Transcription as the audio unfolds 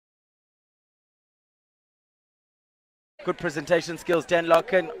Good presentation skills. Dan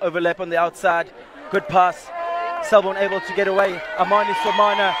Larkin overlap on the outside. Good pass. Selborne able to get away. Amani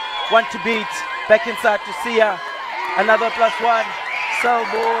Somana, one to beat. Back inside to Sia. Another +1.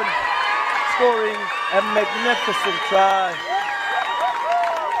 Selborne scoring a magnificent try.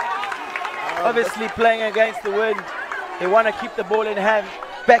 Obviously playing against the wind. They want to keep the ball in hand,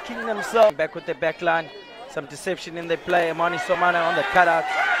 backing themselves. Back with their back line. Some deception in their play. Amani Somana on the cutout.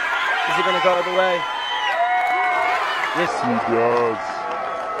 Is he going to go all the way? Yes, he does.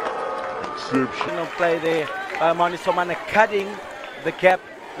 Exceptional play there. Amani Somana cutting the gap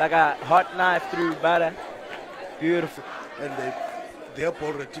like a hot knife through butter. Beautiful. And their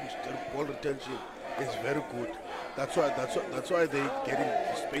ball retention is very good. That's why they're getting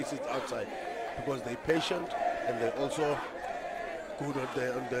spaces outside, because they're patient and they're also good on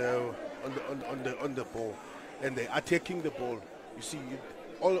the ball, and they are taking the ball. You see,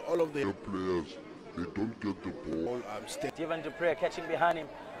 all of the players, they don't get the ball. Steven Dupre catching behind him.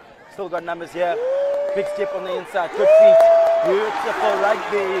 Still got numbers here. Big step on the inside. Good feet. Beautiful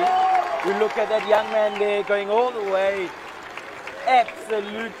rugby. We look at that young man there going all the way.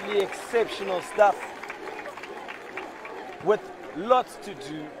 Absolutely exceptional stuff. With lots to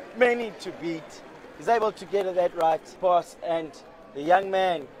do, many to beat. He's able to get that right pass, and the young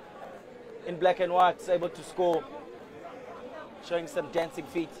man in black and white is able to score. Showing some dancing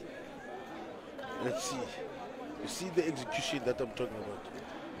feet. Let's see. You see the execution that I'm talking about.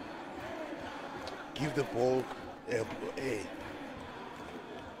 Give the ball A.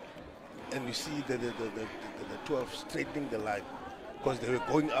 And you see the 12 straightening the line, because they were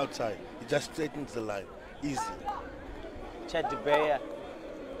going outside. He just straightens the line. Easy. Chad De Beer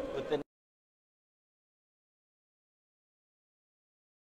with the